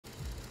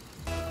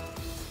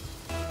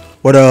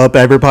What up,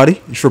 everybody?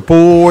 It's your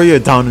boy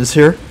Adonis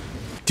here.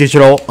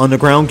 Digital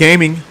Underground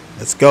Gaming.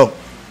 Let's go.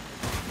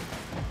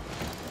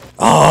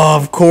 Oh,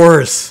 of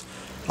course.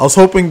 I was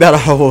hoping that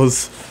I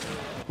was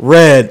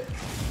red.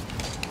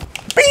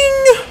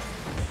 Bing!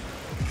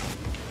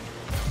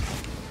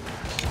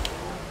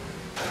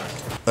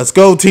 Let's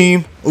go,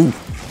 team. Ooh.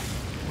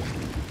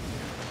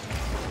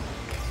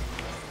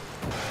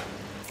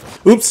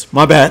 Oops,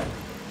 my bad.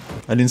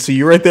 I didn't see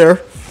you right there.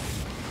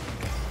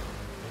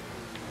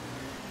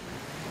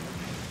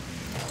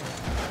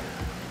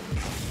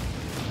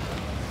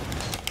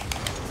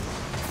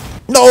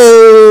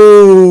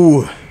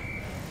 No!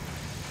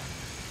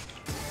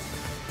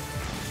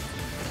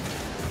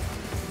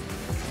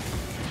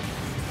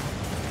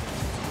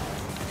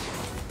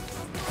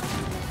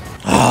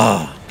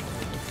 Ah.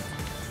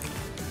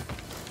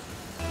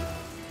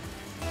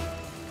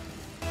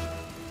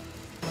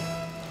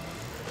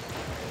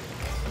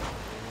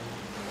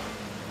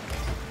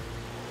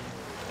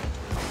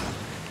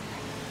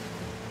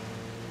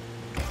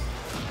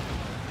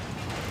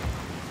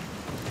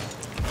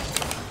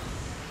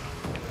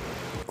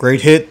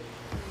 Great hit.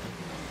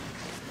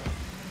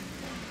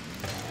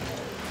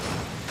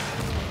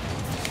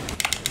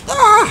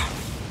 Ah!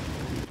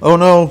 Oh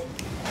no.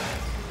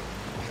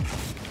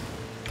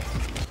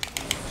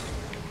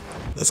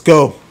 Let's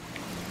go.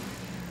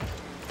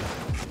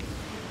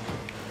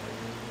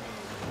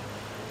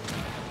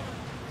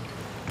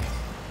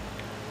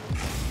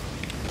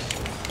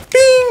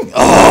 Bing!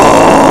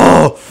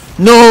 Oh!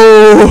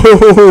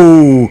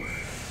 No!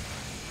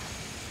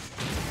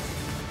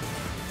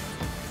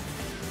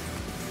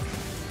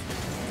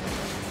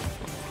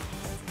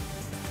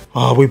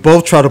 We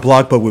both try to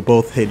block, but we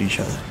both hit each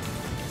other.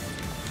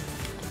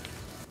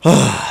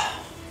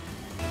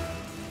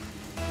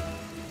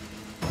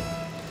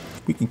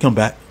 We can come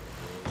back.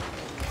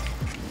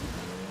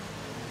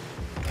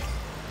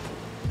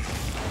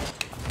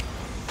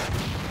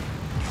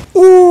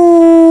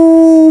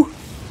 Ooh!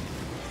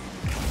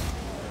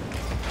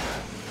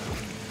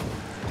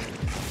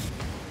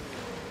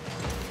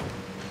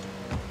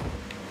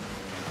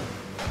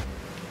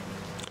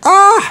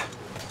 Ah!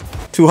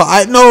 Too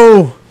high.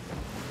 No!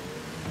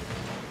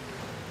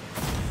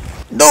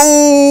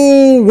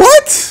 No!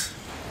 What?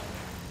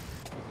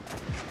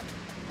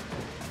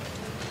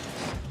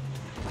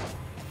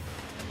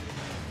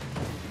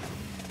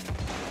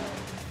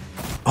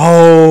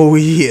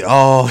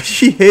 Oh,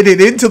 she hit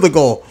it into the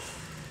goal.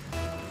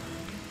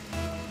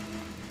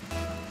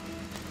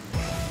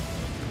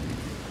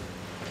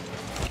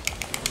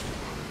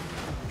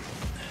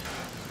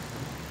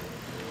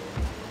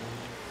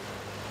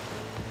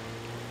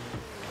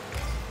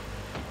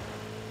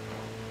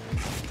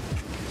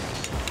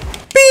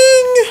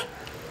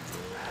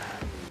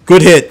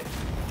 Good hit.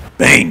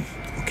 Bang.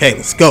 Okay,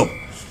 let's go.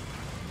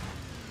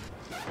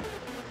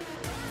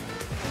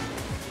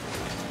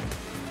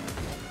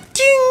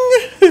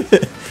 Ding.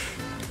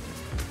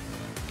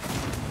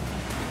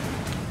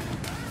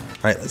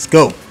 All right, let's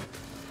go.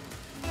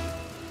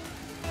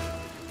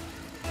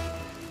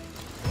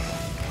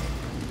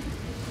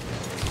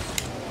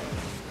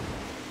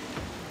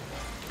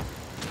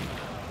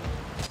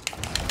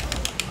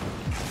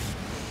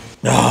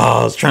 Oh,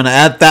 I was trying to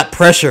add that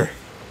pressure.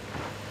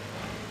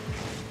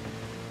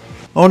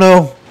 Oh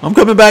no, I'm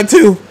coming back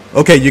too.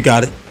 Okay, you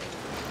got it.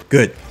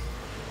 Good.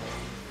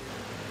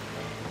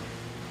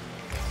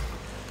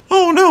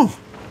 Oh no.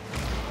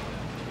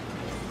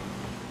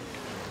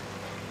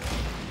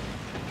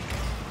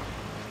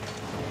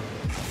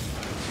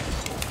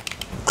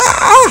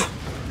 Ah!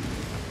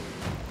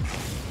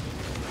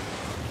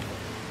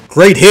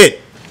 Great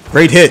hit.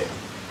 Great hit.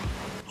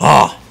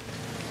 Ah.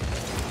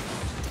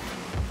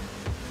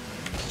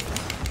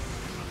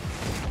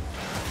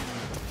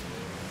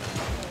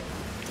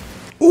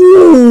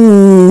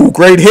 Ooh,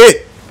 great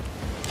hit.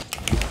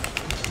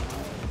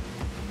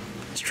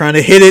 Just trying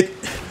to hit it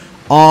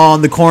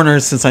on the corner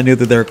since I knew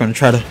that they were going to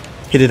try to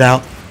hit it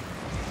out.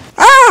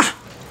 Ah!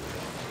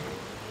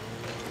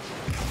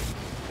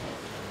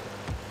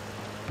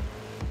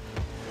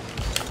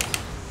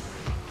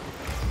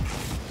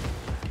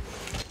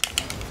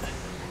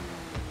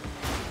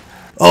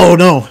 Oh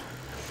no.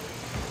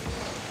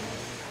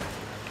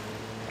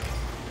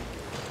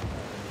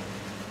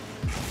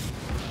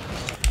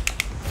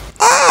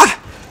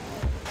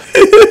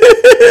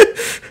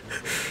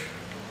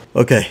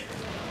 Okay.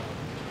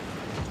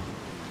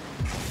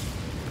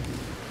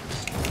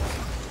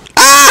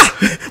 Ah!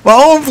 My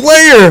own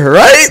player,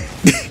 right?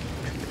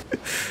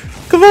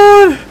 Come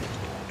on.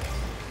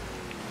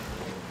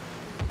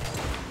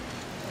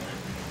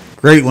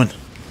 Great one.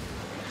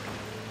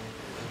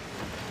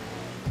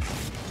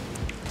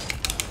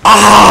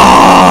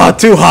 Ah!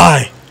 Too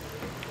high.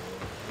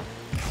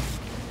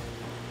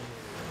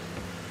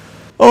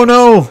 Oh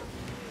no.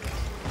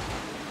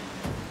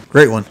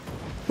 Great one.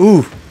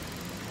 Ooh.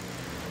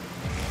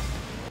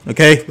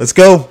 Okay, let's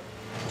go.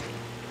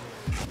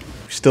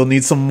 We still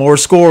need some more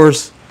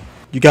scores.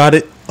 You got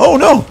it. Oh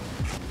no.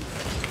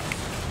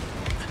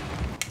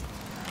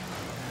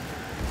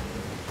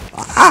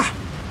 Ah.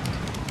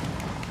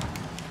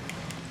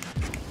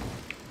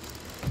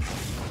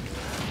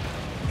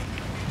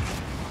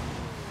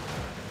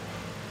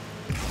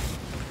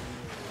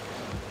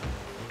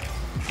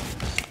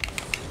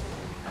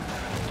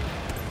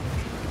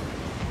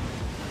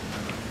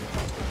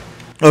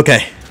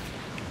 Okay.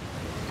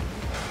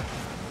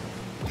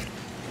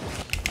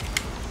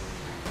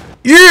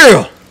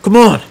 Yeah! Come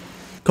on.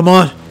 Come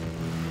on.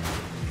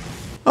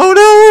 Oh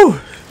no!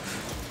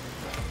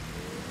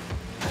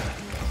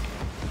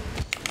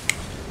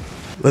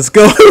 Let's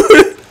go.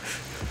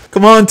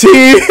 Come on,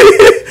 team.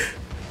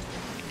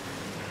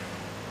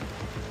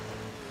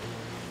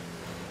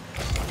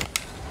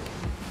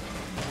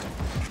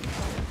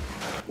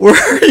 Where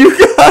are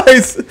you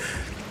guys?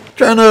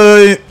 Trying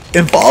to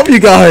involve you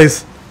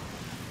guys.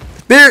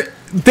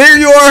 There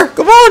you are.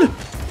 Come on.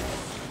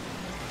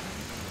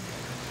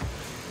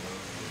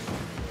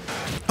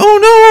 Oh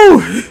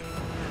no.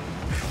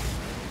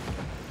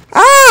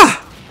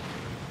 Ah.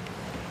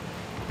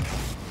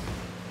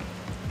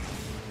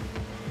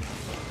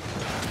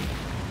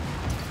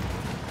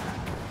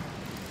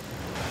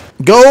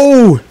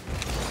 Go.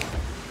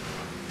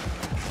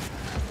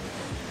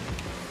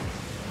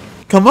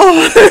 Come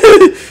on.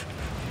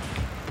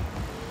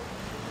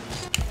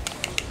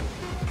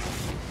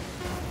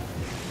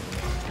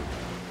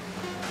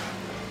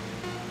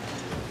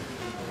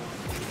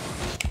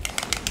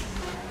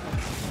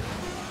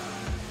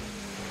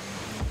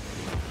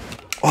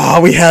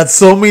 Oh, we had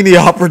so many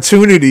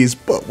opportunities,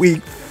 but we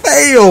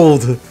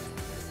failed.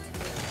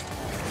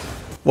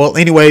 Well,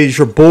 anyways,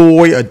 your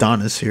boy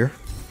Adonis here.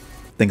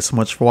 Thanks so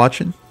much for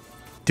watching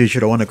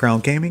Digital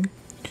Underground Gaming.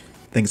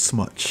 Thanks so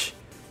much.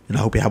 And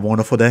I hope you have a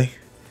wonderful day.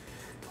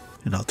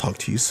 And I'll talk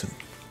to you soon.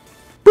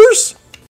 Peace.